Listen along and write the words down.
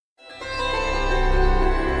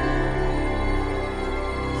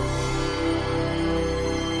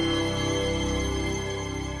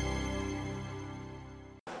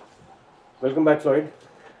Welcome back, Floyd.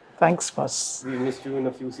 Thanks, Buzz. We missed you in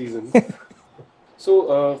a few seasons.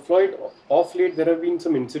 So, Floyd, off late there have been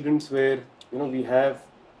some incidents where we have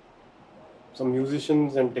some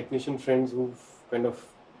musicians and technician friends who've kind of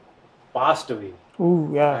passed away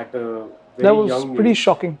Ooh, yeah. at a That very was young pretty age.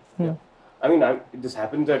 shocking. Yeah. I mean, this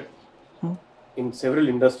happens in several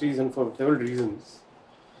industries and for several reasons.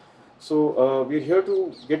 So, we're here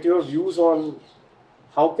to get your views on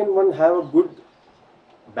how can one have a good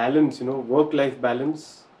balance, work-life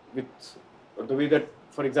balance with the way that,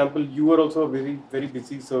 for example, you are also a very, very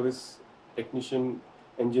busy service technician,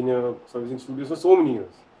 engineer, servicing studios for so many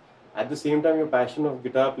years. At the same time, your passion of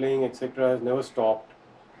guitar playing, etc., has never stopped.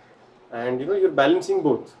 And you're balancing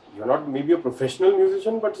both. You're not maybe a professional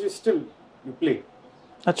musician, but you play.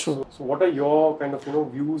 That's true. So what are your kind of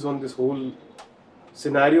views on this whole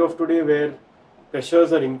scenario of today where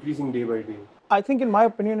pressures are increasing day by day? I think, in my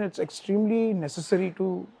opinion, it's extremely necessary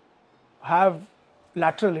to have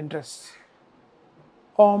lateral interests.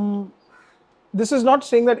 This is not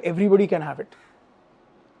saying that everybody can have it.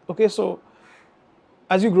 Okay, so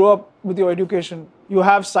as you grow up with your education, you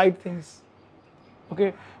have side things,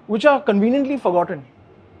 okay, which are conveniently forgotten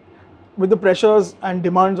with the pressures and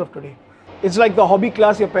demands of today. It's like the hobby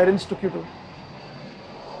class your parents took you to.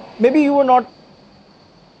 Maybe you were not,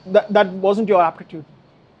 that wasn't your aptitude.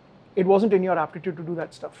 It wasn't in your aptitude to do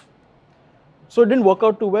that stuff. So it didn't work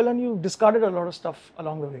out too well, and you discarded a lot of stuff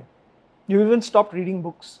along the way. You even stopped reading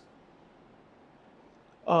books.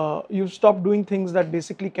 You stopped doing things that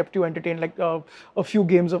basically kept you entertained, like a few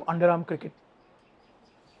games of underarm cricket.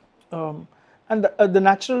 And the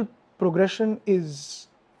natural progression is,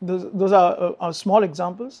 those are small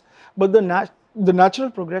examples, but the natural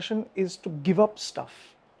progression is to give up stuff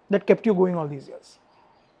that kept you going all these years.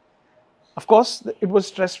 Of course, it was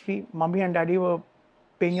stress-free. Mommy and daddy were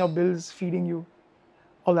paying your bills, feeding you,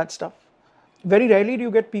 all that stuff. Very rarely do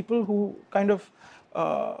you get people who kind of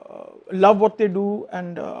love what they do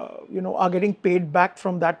and are getting paid back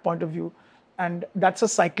from that point of view. And that's a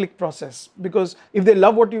cyclic process, because if they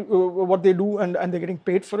love what they do and they're getting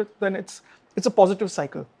paid for it, then it's a positive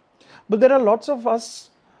cycle. But there are lots of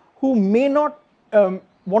us who may not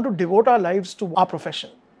want to devote our lives to our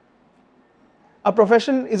profession. Our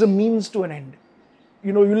profession is a means to an end.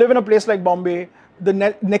 You live in a place like Bombay, the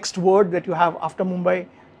next word that you have after Mumbai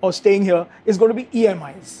or staying here is going to be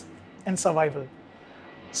EMIs and survival.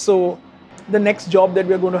 So the next job that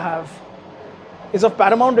we're going to have is of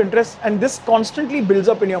paramount interest, and this constantly builds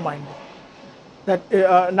up in your mind that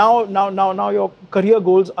now your career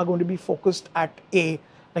goals are going to be focused at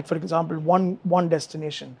like for example, one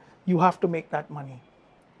destination. You have to make that money,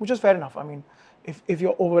 which is fair enough. I mean, if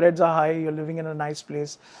your overheads are high, you're living in a nice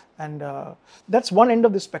place, and that's one end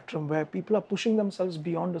of the spectrum where people are pushing themselves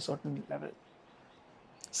beyond a certain level.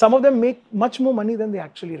 Some of them make much more money than they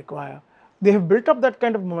actually require. They have built up that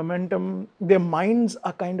kind of momentum. Their minds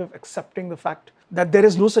are kind of accepting the fact that there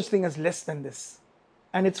is no such thing as less than this,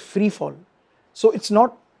 and it's free fall. So it's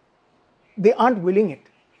not, they aren't willing it.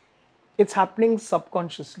 It's happening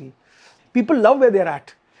subconsciously. People love where they're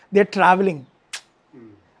at. They're traveling.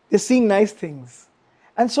 They're seeing nice things.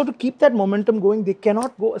 And so to keep that momentum going, they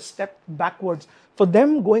cannot go a step backwards. For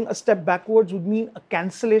them, going a step backwards would mean a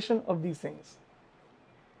cancellation of these things.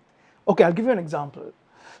 Okay, I'll give you an example.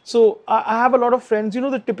 So I have a lot of friends,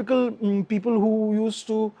 the typical people who used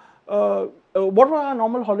to, what were our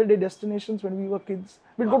normal holiday destinations when we were kids?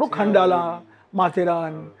 We'd go to Khandala,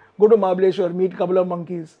 Matheran, go to Mahabaleshwar, meet a couple of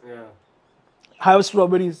monkeys, have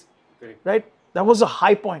strawberries, right? That was a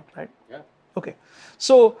high point, right? Yeah. Okay.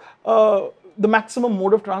 So the maximum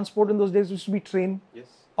mode of transport in those days used to be train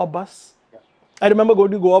or bus. Yeah. I remember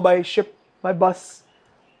going to Goa by ship, by bus.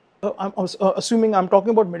 I'm assuming I'm talking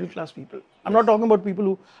about middle class people. I'm not talking about people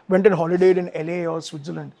who went and holidayed in LA or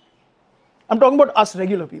Switzerland. I'm talking about us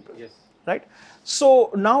regular people. Yes. Right?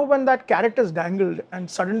 So now when that carrot is dangled and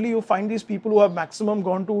suddenly you find these people who have maximum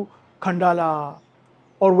gone to Khandala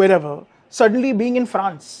or wherever, suddenly being in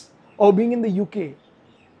France or being in the UK,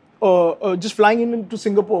 or just flying into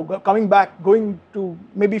Singapore, coming back, going to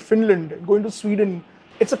maybe Finland, going to Sweden,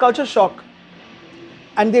 it's a culture shock.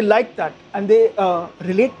 And they like that, and they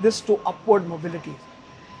relate this to upward mobility.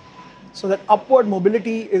 So that upward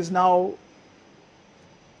mobility is now,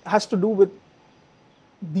 has to do with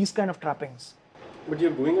these kind of trappings. But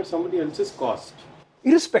you're going at somebody else's cost.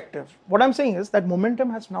 Irrespective, what I'm saying is that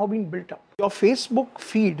momentum has now been built up. Your Facebook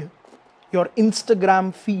feed, your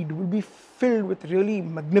Instagram feed will be filled with really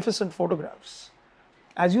magnificent photographs.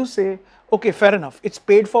 As you say, okay, fair enough, it's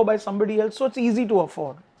paid for by somebody else, so it's easy to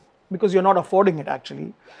afford because you're not affording it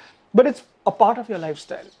actually, but it's a part of your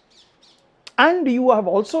lifestyle. and you have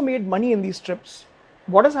also made money in these trips,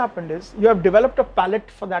 what has happened is you have developed a palate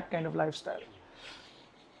for that kind of lifestyle.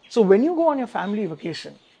 So when you go on your family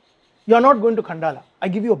vacation, you're not going to Khandala. I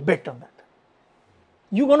give you a bet on that.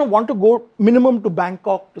 You're going to want to go minimum to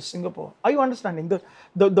Bangkok, to Singapore. Are you understanding?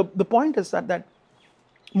 The point is that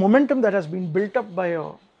momentum that has been built up by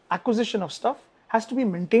your acquisition of stuff has to be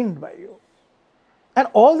maintained by you. And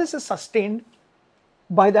all this is sustained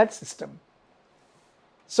by that system.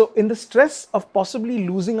 So in the stress of possibly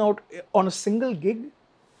losing out on a single gig,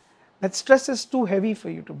 that stress is too heavy for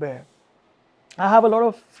you to bear. I have a lot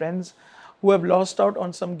of friends who have lost out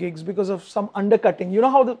on some gigs because of some undercutting. You know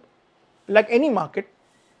how like any market,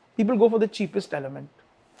 people go for the cheapest element.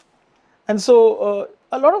 And so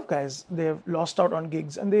a lot of guys, they have lost out on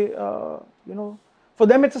gigs, and they, for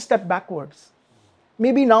them it's a step backwards.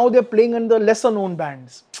 Maybe now they're playing in the lesser known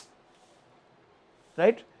bands,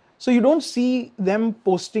 right? So you don't see them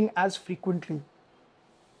posting as frequently.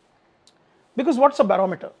 Because what's a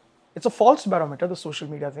barometer? It's a false barometer, the social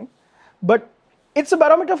media thing. But it's a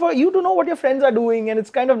barometer for you to know what your friends are doing, and it's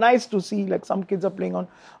kind of nice to see like some kids are playing on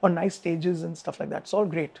nice stages and stuff like that. It's all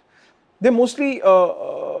great. They're mostly, in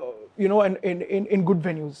good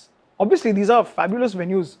venues. Obviously, these are fabulous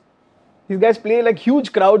venues. These guys play like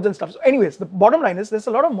huge crowds and stuff. So anyways, the bottom line is there's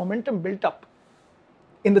a lot of momentum built up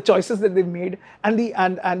in the choices that they've made and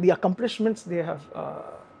the accomplishments they have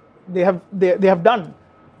done,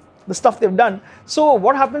 the stuff they've done. So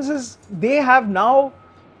what happens is they have now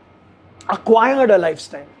acquired a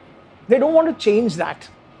lifestyle. They don't want to change that.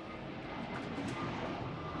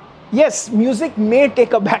 Yes, music may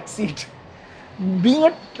take a back seat.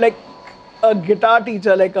 Being a guitar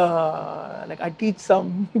teacher, like I teach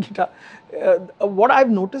some guitar. What I've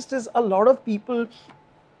noticed is a lot of people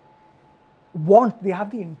they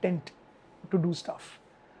have the intent to do stuff,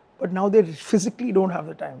 but now they physically don't have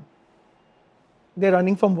the time. They're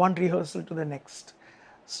running from one rehearsal to the next.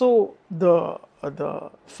 So the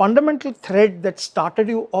fundamental thread that started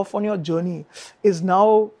you off on your journey is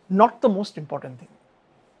now not the most important thing.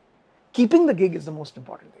 Keeping the gig is the most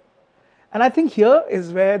important thing. And I think here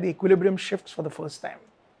is where the equilibrium shifts for the first time.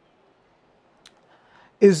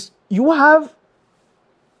 Is you have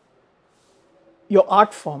your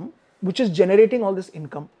art form, which is generating all this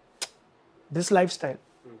income, this lifestyle.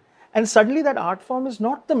 And suddenly that art form is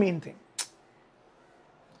not the main thing.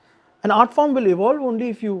 An art form will evolve only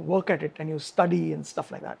if you work at it and you study and stuff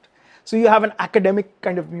like that. So you have an academic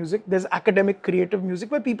kind of music. There's academic creative music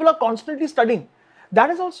where people are constantly studying. That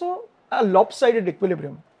is also a lopsided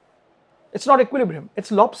equilibrium. It's not equilibrium, it's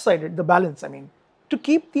lopsided, the balance, I mean. To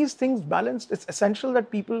keep these things balanced, it's essential that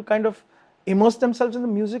people kind of immerse themselves in the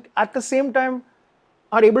music, at the same time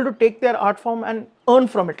are able to take their art form and earn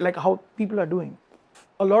from it, like how people are doing.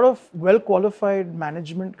 A lot of well-qualified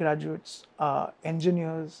management graduates,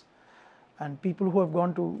 engineers, and people who have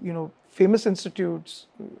gone to, famous institutes,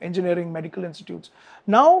 engineering, medical institutes,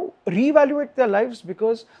 now reevaluate their lives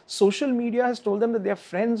because social media has told them that their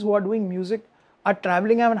friends who are doing music are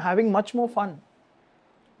traveling and having much more fun,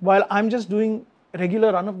 while I'm just doing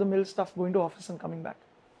regular run-of-the-mill stuff, going to office and coming back.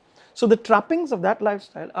 So the trappings of that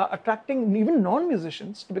lifestyle are attracting even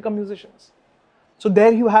non-musicians to become musicians. So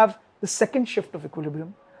there you have the second shift of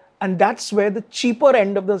equilibrium, and that's where the cheaper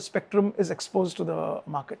end of the spectrum is exposed to the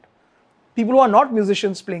market. People who are not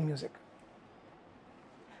musicians playing music.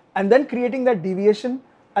 And then creating that deviation,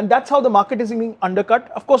 and that's how the market is being undercut.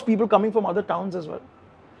 Of course, people coming from other towns as well.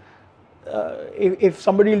 If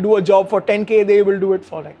somebody will do a job for 10K, they will do it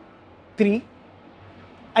for like 3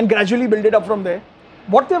 and gradually build it up from there.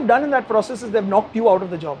 What they've done in that process is they've knocked you out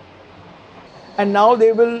of the job. And now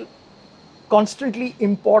they will constantly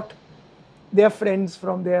import their friends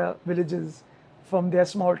from their villages, from their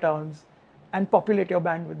small towns, and populate your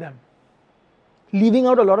band with them, leaving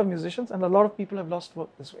out a lot of musicians, and a lot of people have lost work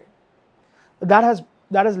this way. That has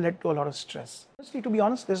led to a lot of stress. Honestly, to be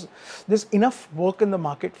honest, there's enough work in the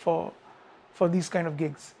market for these kind of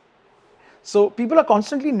gigs. So people are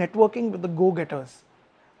constantly networking with the go-getters.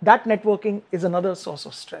 That networking is another source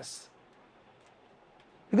of stress,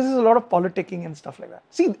 because there's a lot of politicking and stuff like that.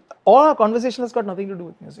 See, all our conversation has got nothing to do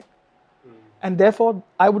with music. And therefore,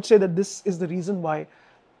 I would say that this is the reason why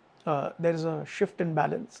there is a shift in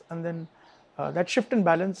balance. And then that shift in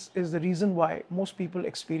balance is the reason why most people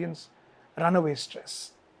experience runaway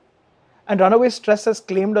stress. And runaway stress has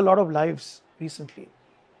claimed a lot of lives recently.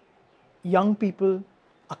 Young people,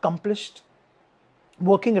 accomplished,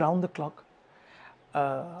 working around the clock,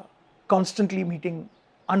 constantly meeting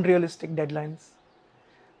unrealistic deadlines.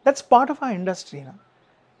 That's part of our industry now.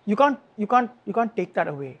 You can't take that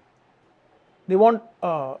away. They want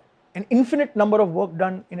an infinite number of work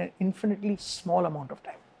done in an infinitely small amount of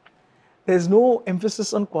time. There's no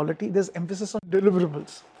emphasis on quality, there's emphasis on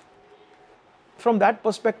deliverables. From that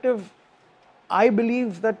perspective, I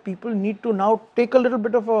believe that people need to now take a little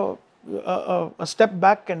bit of a step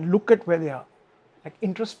back and look at where they are, like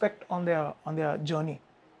introspect on their journey,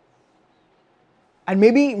 and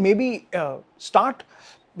maybe start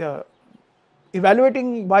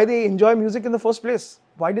evaluating why they enjoy music in the first place.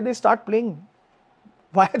 Why did they start playing?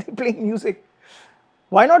 Why are they playing music?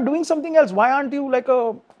 Why not doing something else? Why aren't you like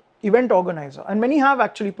a event organizer? And many have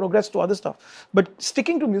actually progressed to other stuff, but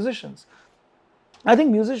sticking to musicians, I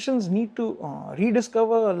think musicians need to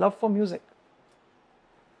rediscover a love for music.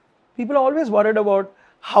 People are always worried about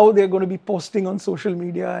how they're going to be posting on social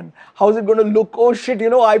media and how's it going to look. Oh shit,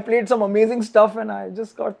 I played some amazing stuff and I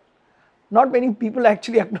just got, not many people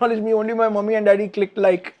actually acknowledge me, only my mommy and daddy clicked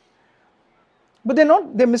like. But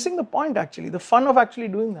they're missing the point actually, the fun of actually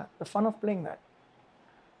doing that, the fun of playing that.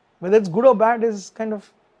 Whether it's good or bad is kind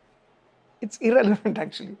of, it's irrelevant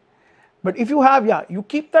actually. But if you have, you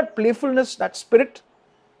keep that playfulness, that spirit,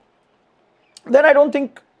 then I don't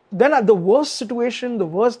think, then at the worst situation, the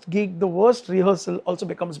worst gig, the worst rehearsal also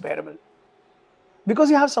becomes bearable.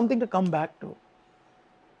 Because you have something to come back to.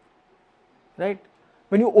 Right?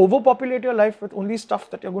 When you overpopulate your life with only stuff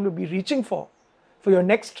that you're going to be reaching for your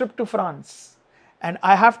next trip to France, and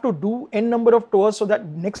I have to do n number of tours so that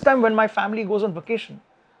next time when my family goes on vacation,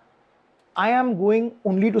 I am going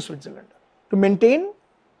only to Switzerland to maintain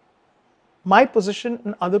my position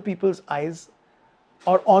in other people's eyes,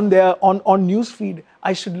 or on their on news feed,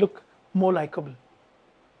 I should look more likable.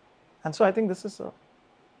 And so I think this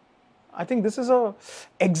is a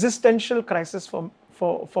existential crisis for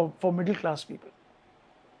middle class people.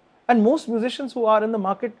 And most musicians who are in the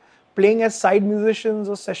market playing as side musicians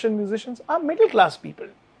or session musicians are middle class people.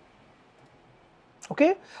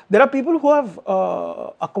 Okay, there are people who have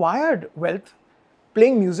acquired wealth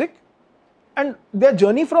playing music, and their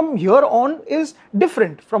journey from here on is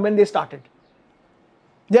different from when they started.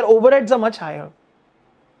 Their overheads are much higher.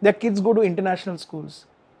 Their kids go to international schools.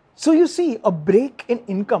 So you see, a break in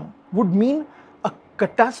income would mean a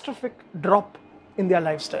catastrophic drop in their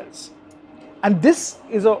lifestyles. And this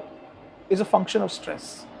is a function of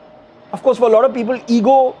stress. Of course, for a lot of people,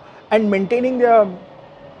 ego and maintaining their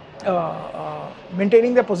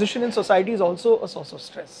position in society is also a source of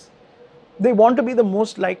stress. They want to be the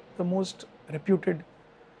most liked, the most reputed,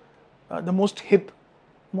 the most hip,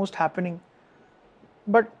 most happening.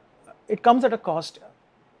 But it comes at a cost.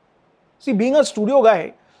 See, being a studio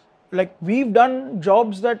guy, like we've done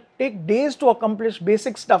jobs that take days to accomplish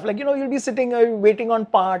basic stuff. Like, you'll be sitting waiting on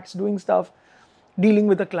parts, doing stuff, dealing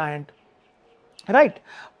with a client. Right?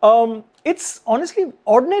 It's honestly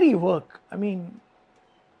ordinary work. I mean,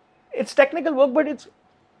 it's technical work, but it's,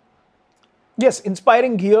 yes,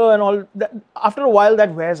 inspiring gear and all that. After a while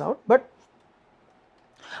that wears out, but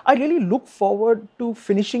I really look forward to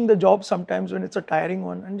finishing the job sometimes when it's a tiring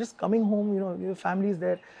one and just coming home, your family's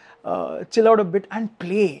there, chill out a bit and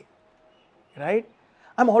play, right?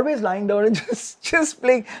 I'm always lying down and just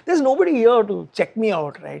playing. There's nobody here to check me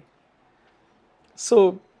out, right?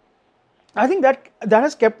 So I think that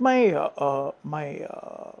has kept my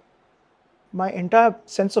my entire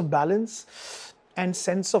sense of balance and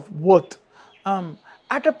sense of worth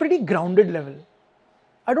at a pretty grounded level.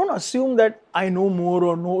 I don't assume that I know more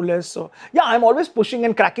or know less. So yeah, I'm always pushing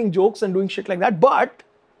and cracking jokes and doing shit like that. But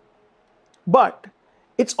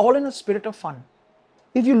it's all in a spirit of fun.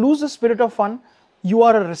 If you lose the spirit of fun, you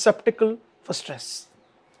are a receptacle for stress.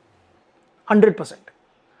 100%.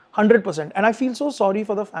 100%. And I feel so sorry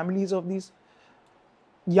for the families of these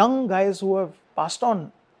young guys who have passed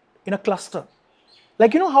on in a cluster.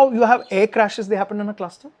 Like, how you have air crashes, they happen in a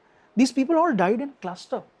cluster? These people all died in a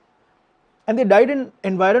cluster. And they died in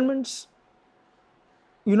environments,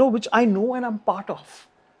 which I know and I'm part of.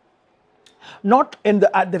 Not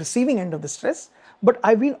at the receiving end of the stress, but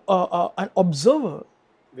I've been an observer,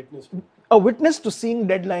 a witness to seeing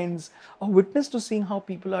deadlines, a witness to seeing how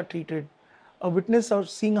people are treated, a witness of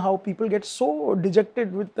seeing how people get so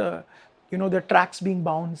dejected with their tracks being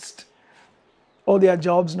bounced, or their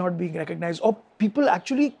jobs not being recognized, or people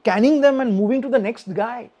actually canning them and moving to the next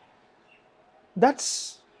guy. That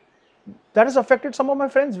has affected some of my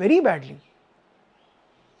friends very badly.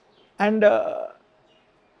 And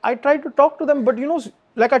I try to talk to them, but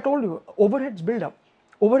like I told you, overheads build up.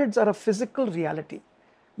 Overheads are a physical reality.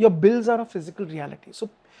 Your bills are a physical reality. So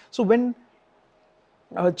when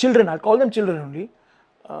children, I'll call them children only,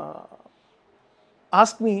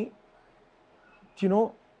 ask me,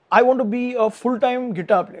 I want to be a full-time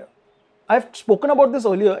guitar player. I've spoken about this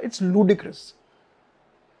earlier. It's ludicrous.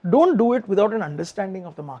 Don't do it without an understanding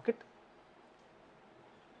of the market,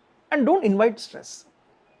 and don't invite stress.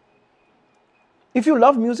 If you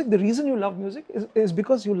love music, the reason you love music is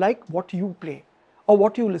because you like what you play or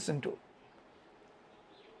what you listen to.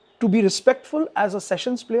 To be respectful as a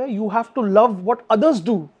sessions player, you have to love what others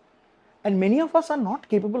do. And many of us are not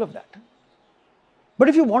capable of that. But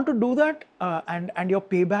if you want to do that, and your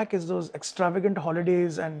payback is those extravagant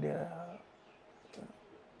holidays and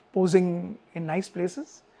posing in nice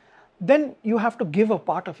places, then you have to give a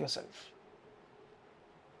part of yourself.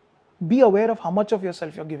 Be aware of how much of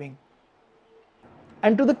yourself you're giving.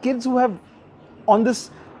 And to the kids who have on this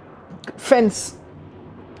fence,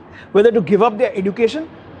 whether to give up their education,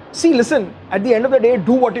 see, listen, at the end of the day,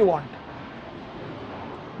 do what you want.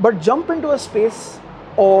 But jump into a space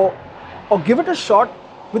or give it a shot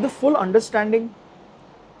with the full understanding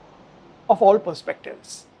of all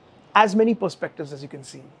perspectives, as many perspectives as you can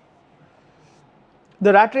see.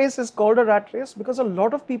 The rat race is called a rat race because a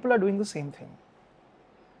lot of people are doing the same thing.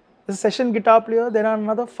 As a session guitar player, there are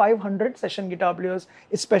another 500 session guitar players,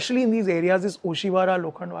 especially in these areas, this Oshiwara,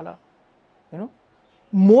 Lokhandwala.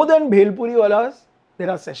 More than Bhelpuri walas, there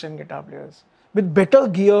are session guitar players with better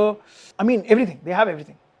gear. I mean, everything. They have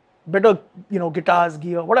everything. Better, guitars,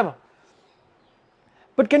 gear, whatever.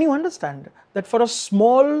 But can you understand that for a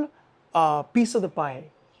small piece of the pie,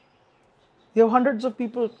 you have hundreds of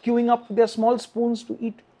people queuing up with their small spoons to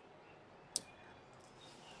eat?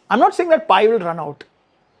 I'm not saying that pie will run out.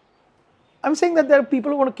 I'm saying that there are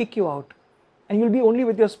people who want to kick you out and you'll be only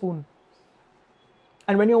with your spoon.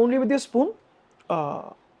 And when you're only with your spoon,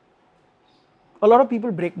 a lot of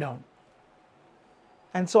people break down.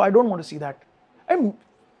 And so I don't want to see that. And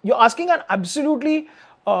you're asking an absolutely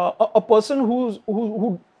a person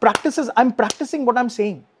who practices. I'm practicing what I'm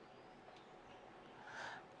saying.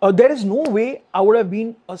 There is no way I would have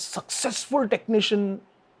been a successful technician.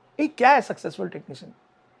 Hey, क्या है successful technician?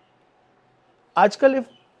 आजकल if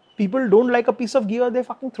people don't like a piece of gear, they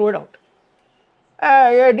fucking throw it out.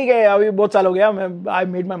 ठीक है, अभी बहुत साल हो गया, I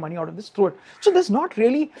made my money out of this, throw it. So there's not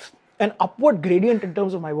really an upward gradient in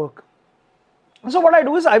terms of my work. So what I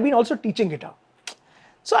do is I've been also teaching guitar.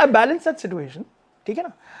 So I balance that situation. Okay,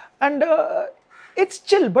 na? And it's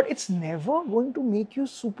chill, but it's never going to make you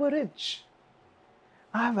super rich.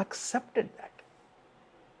 I have accepted that.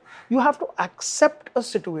 You have to accept a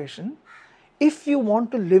situation if you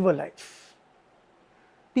want to live a life.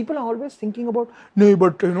 People are always thinking about, no,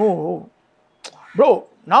 but bro,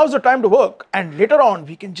 now's the time to work and later on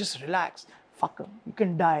we can just relax. Fuck them. You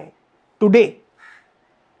can die today.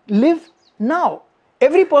 Live now.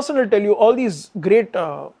 Every person will tell you, all these great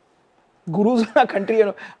gurus in our country,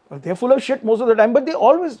 they're full of shit most of the time, but they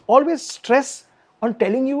always stress on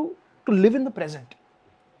telling you to live in the present.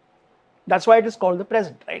 That's why it is called the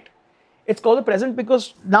present, right? It's called the present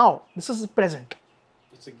because now, this is the present.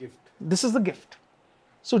 It's a gift. This is the gift.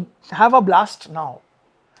 So have a blast now.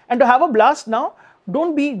 And to have a blast now,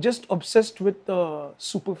 don't be just obsessed with the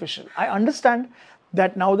superficial. I understand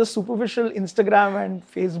that now the superficial Instagram and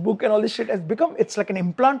Facebook and all this shit has become, it's like an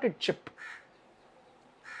implanted chip.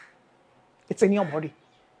 It's in your body.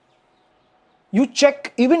 You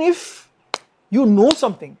check, even if you know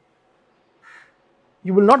something,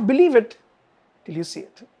 you will not believe it till you see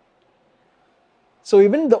it. So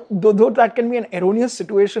even though that can be an erroneous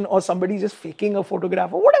situation or somebody just faking a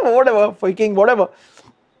photograph or whatever, faking whatever,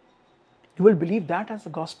 you will believe that as the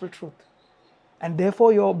gospel truth. And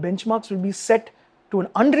therefore your benchmarks will be set to an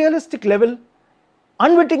unrealistic level,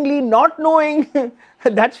 unwittingly, not knowing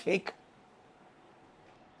that's fake.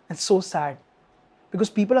 It's so sad because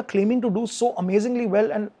people are claiming to do so amazingly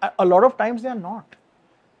well and a lot of times they are not.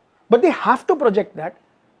 But they have to project that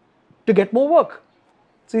to get more work.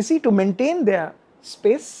 So you see, to maintain their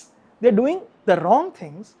space, they're doing the wrong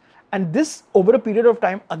things. And this, over a period of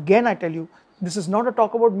time, again I tell you, this is not a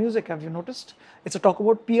talk about music, have you noticed? It's a talk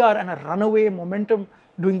about PR and a runaway momentum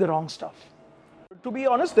doing the wrong stuff. To be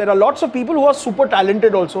honest, there are lots of people who are super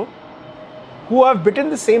talented also, who have bitten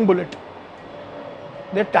the same bullet.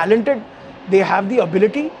 They're talented, they have the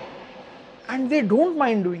ability, and they don't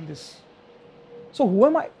mind doing this. So who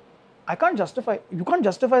am I? I can't justify, you can't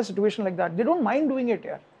justify a situation like that. They don't mind doing it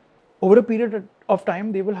here. Over a period of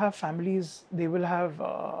time, they will have families, they will have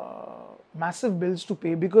massive bills to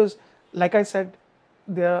pay because, like I said,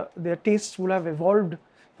 their tastes will have evolved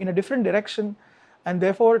in a different direction, and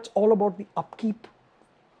therefore it's all about the upkeep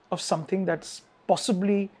of something that's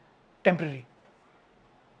possibly temporary.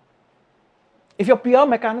 If your PR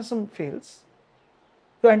mechanism fails,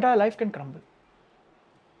 your entire life can crumble.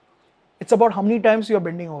 It's about how many times you are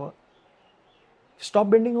bending over. Stop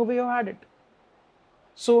bending over, you've had it.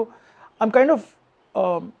 So I'm kind of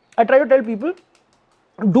I try to tell people,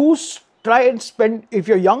 try and spend, if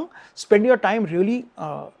you're young, spend your time really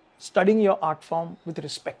studying your art form with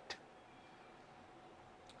respect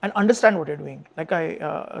and understand what you're doing. Like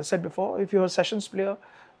I said before, if you're a sessions player,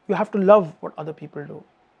 you have to love what other people do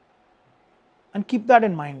and keep that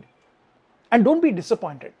in mind. And don't be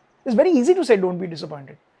disappointed. It's very easy to say don't be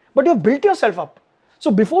disappointed, but you've built yourself up.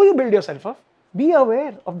 So before you build yourself up, be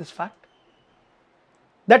aware of this fact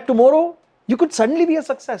that tomorrow you could suddenly be a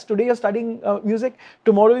success. Today you're studying music,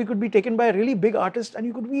 tomorrow you could be taken by a really big artist and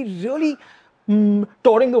you could be really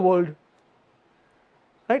touring the world.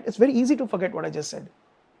 Right? It's very easy to forget what I just said.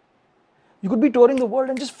 You could be touring the world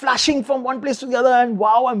and just flashing from one place to the other, and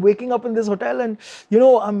wow, I'm waking up in this hotel, and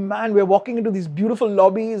we're walking into these beautiful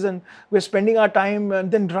lobbies and we're spending our time and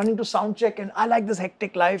then running to sound check, and I like this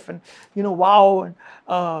hectic life, and wow, and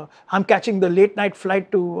I'm catching the late night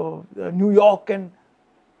flight to New York, and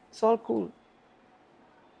it's all cool.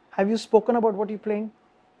 Have you spoken about what you're playing?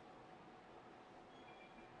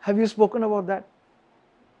 Have you spoken about that?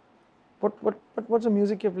 What's the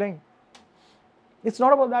music you're playing? It's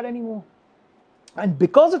not about that anymore. And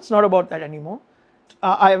because it's not about that anymore,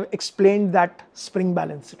 I have explained that spring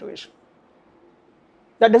balance situation.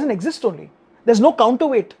 That doesn't exist only. There's no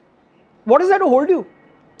counterweight. What is there to hold you?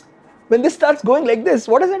 When this starts going like this,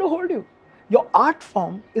 what is there to hold you? Your art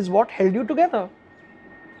form is what held you together.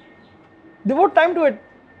 Devote time to it.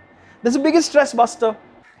 That's the biggest stress buster.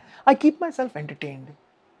 I keep myself entertained.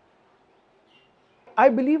 I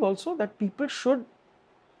believe also that people should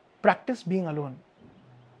practice being alone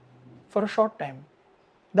for a short time.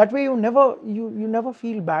 That way you never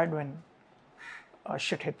feel bad when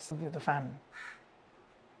shit hits the fan.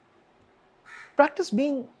 Practice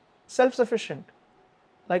being self-sufficient,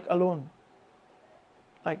 like alone.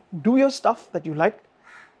 Like do your stuff that you like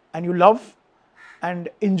and you love and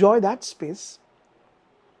enjoy that space,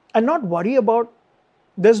 and not worry about,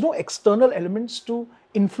 there's no external elements to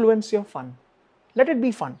influence your fun. Let it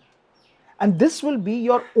be fun. And this will be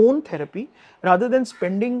your own therapy rather than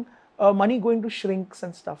spending money going to shrinks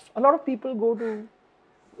and stuff. A lot of people go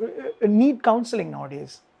to need counseling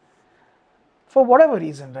nowadays for whatever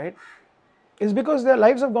reason, right? It's because their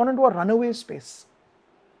lives have gone into a runaway space.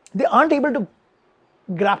 They aren't able to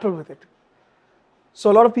grapple with it. So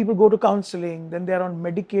a lot of people go to counseling, then they're on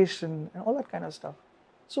medication and all that kind of stuff.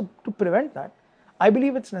 So to prevent that, I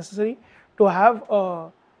believe it's necessary to have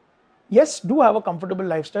do have a comfortable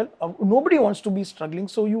lifestyle. Nobody wants to be struggling.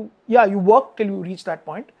 So you work till you reach that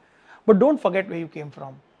point, but don't forget where you came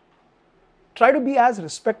from. Try to be as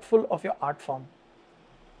respectful of your art form.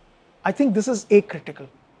 I think this is critical.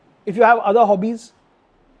 If you have other hobbies,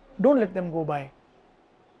 don't let them go by.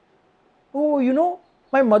 Oh,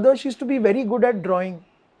 my mother, she used to be very good at drawing.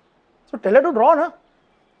 So tell her to draw, na?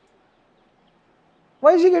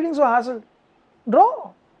 Why is she getting so hassled?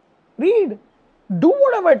 Draw, read, do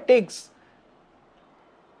whatever it takes.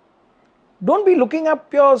 Don't be looking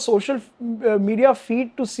up your social media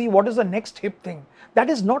feed to see what is the next hip thing. That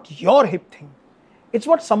is not your hip thing. It's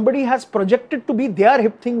what somebody has projected to be their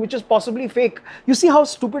hip thing, which is possibly fake. You see how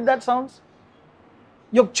stupid that sounds?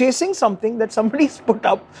 You're chasing something that somebody's put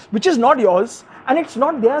up, which is not yours, and it's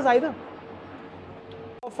not theirs either.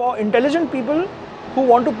 For intelligent people who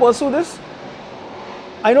want to pursue this,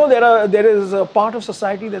 I know there is a part of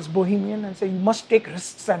society that's bohemian and say you must take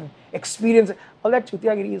risks and experience. All that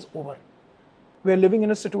chutiagiri is over. We're living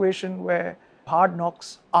in a situation where hard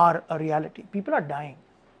knocks are a reality. People are dying.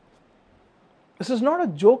 This is not a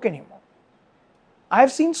joke anymore.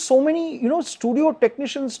 I've seen so many, studio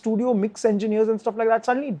technicians, studio mix engineers and stuff like that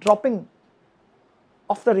suddenly dropping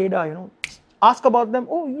off the radar, Ask about them.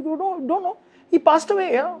 Oh, you don't know. He passed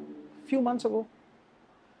away, a few months ago.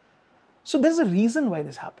 So there's a reason why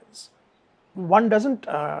this happens. One doesn't,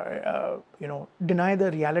 deny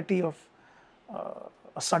the reality of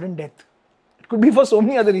a sudden death. It could be for so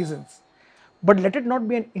many other reasons. But let it not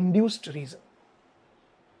be an induced reason.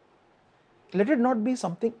 Let it not be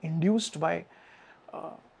something induced by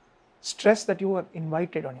stress that you have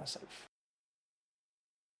invited on yourself.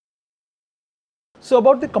 So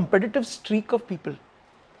about the competitive streak of people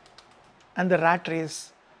and the rat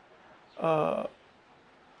race,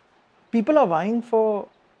 people are vying for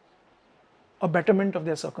a betterment of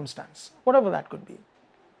their circumstance, whatever that could be.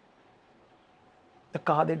 The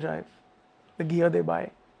car they drive, the gear they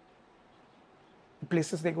buy, the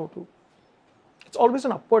places they go to. It's always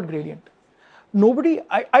an upward gradient.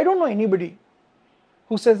 I don't know anybody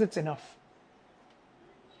who says it's enough.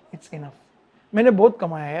 It's enough. मैंने बहुत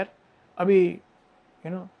कमाया यार. अभी,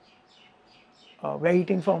 we're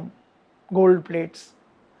eating from gold plates,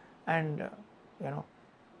 and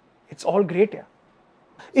it's all great, yeah.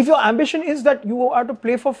 If your ambition is that you are to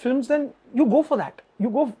play for films, then you go for that.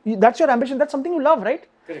 That's your ambition. That's something you love, right?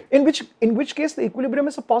 Correct. In which case the equilibrium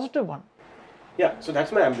is a positive one. Yeah, so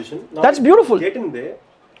that's my ambition. Now, That's beautiful. Get in there.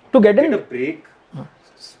 Get a break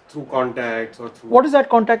through contacts or through. What is that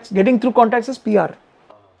contacts? Getting through contacts is PR.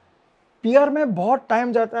 PR में बहुत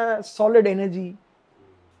time जाता है, solid energy,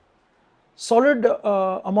 solid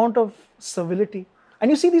amount of civility. And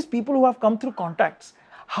you see these people who have come through contacts,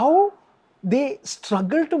 how they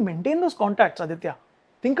struggle to maintain those contacts, Aditya.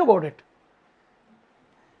 Think about it.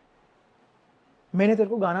 मैंने तेरे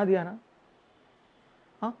को गाना दिया ना,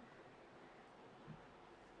 हाँ?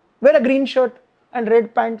 Wear a green shirt and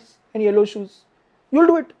red pants and yellow shoes. You'll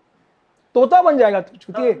do it. तोता बन जाएगा तू,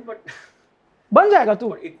 चुतिए. बन जाएगा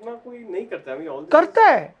तू. इतना कोई नहीं करता है. करता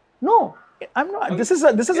है. No, I'm not. This is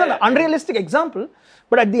an unrealistic example.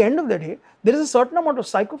 But at the end of the day, there is a certain amount of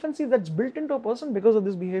psychophancy that's built into a person because of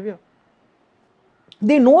this behavior.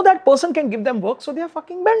 They know that person can give them work, so they are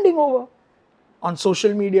fucking bending over on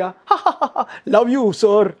social media. Ha ha ha ha. Love you,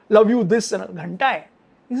 sir. Love you, this and ghanta hai.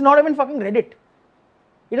 He's not even fucking read it.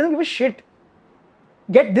 He doesn't give a shit.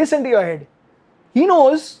 Get this into your head. He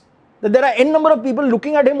knows that there are n number of people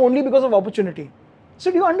looking at him only because of opportunity.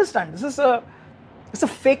 So do you understand? It's a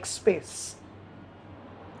fake space.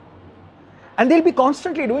 And they'll be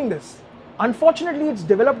constantly doing this. Unfortunately, it's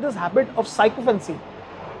developed this habit of psychophancy.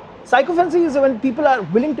 Psychophancy is when people are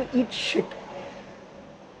willing to eat shit.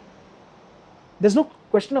 There's no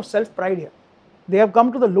question of self-pride here. They have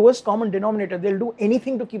come to the lowest common denominator. They'll do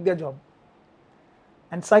anything to keep their job.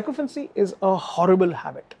 And psychophancy is a horrible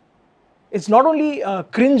habit. It's not only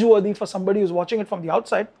cringe-worthy for somebody who's watching it from the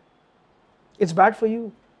outside, it's bad for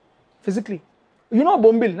you physically. You know a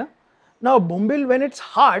bombil, na? Now a bombil, when it's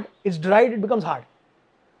hard, it's dried, it becomes hard.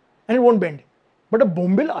 And it won't bend. But a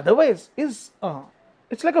bombil otherwise is,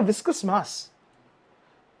 it's like a viscous mass.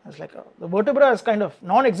 It's like the vertebra is kind of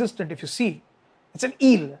non-existent if you see. It's an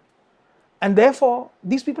eel. And therefore,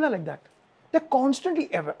 these people are like that. They're constantly,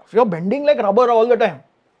 if you're bending like rubber all the time,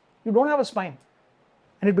 you don't have a spine.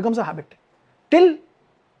 And it becomes a habit. Till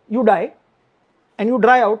you die and you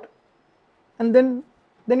dry out, and then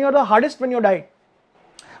you're the hardest when you die.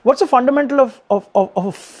 What's the fundamental of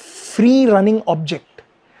a free running object?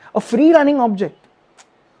 A free running object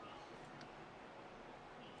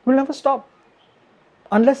will never stop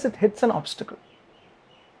unless it hits an obstacle.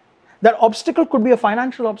 That obstacle could be a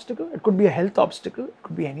financial obstacle, it could be a health obstacle, it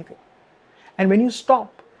could be anything. And when you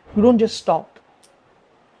stop, you don't just stop.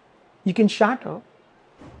 You can shatter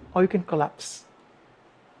or you can collapse.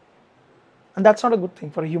 And that's not a good thing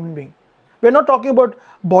for a human being. We're not talking about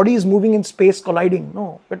bodies moving in space colliding.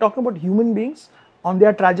 No, we're talking about human beings on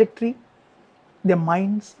their trajectory. Their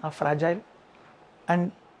minds are fragile.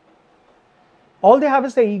 And all they have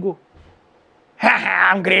is their ego.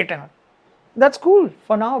 I'm great. That's cool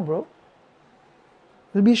for now, bro.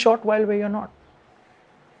 There'll be a short while where you're not.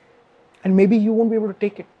 And maybe you won't be able to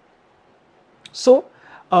take it. So,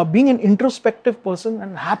 being an introspective person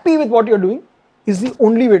and happy with what you're doing is the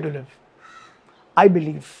only way to live. I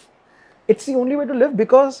believe. It's the only way to live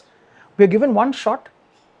because we're given one shot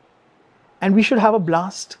and we should have a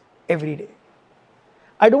blast every day.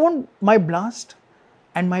 I don't want my blast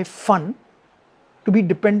and my fun to be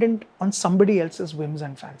dependent on somebody else's whims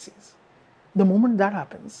and fancies. The moment that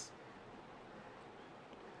happens,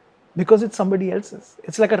 because it's somebody else's,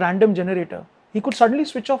 it's like a random generator. He could suddenly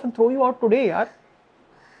switch off and throw you out today, yaar.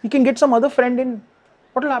 He can get some other friend in.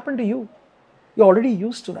 What will happen to you? You're already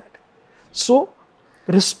used to that. So,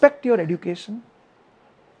 respect your education.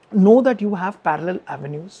 Know that you have parallel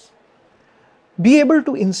avenues. Be able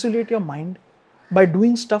to insulate your mind by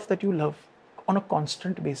doing stuff that you love on a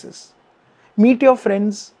constant basis. Meet your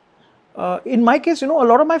friends. In my case, a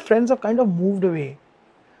lot of my friends have kind of moved away.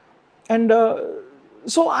 And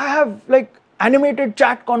so I have like animated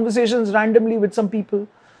chat conversations randomly with some people.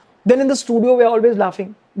 Then in the studio, we're always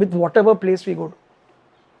laughing with whatever place we go to.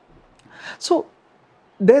 So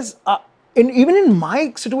there's, even in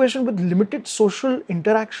my situation with limited social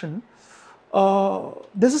interaction,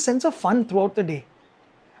 there's a sense of fun throughout the day.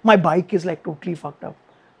 My bike is like totally fucked up.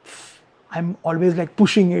 I'm always like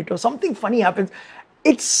pushing it or something funny happens.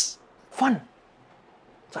 It's fun.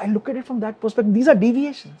 So I look at it from that perspective. These are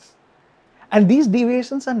deviations. And these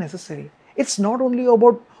deviations are necessary. It's not only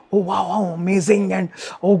about, oh wow, amazing and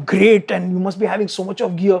oh great and you must be having so much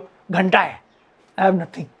of gear. Ghanta hai. I have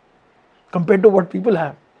nothing compared to what people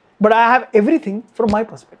have. But I have everything from my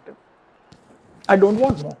perspective. I don't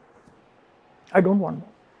want more.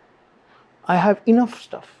 I have enough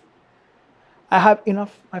stuff. I have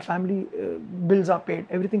enough. My family bills are paid.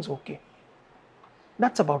 Everything's okay.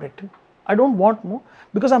 That's about it. I don't want more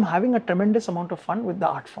because I'm having a tremendous amount of fun with the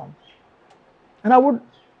art form. And I would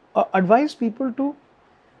advise people to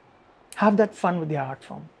have that fun with their art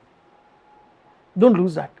form. Don't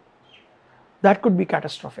lose that. That could be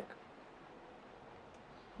catastrophic.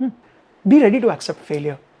 Be ready to accept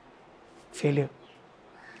failure.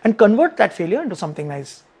 And convert that failure into something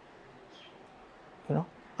nice.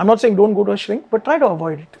 I'm not saying don't go to a shrink, but try to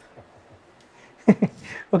avoid it.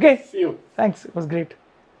 Okay? See you. Thanks. It was great.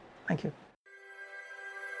 Thank you.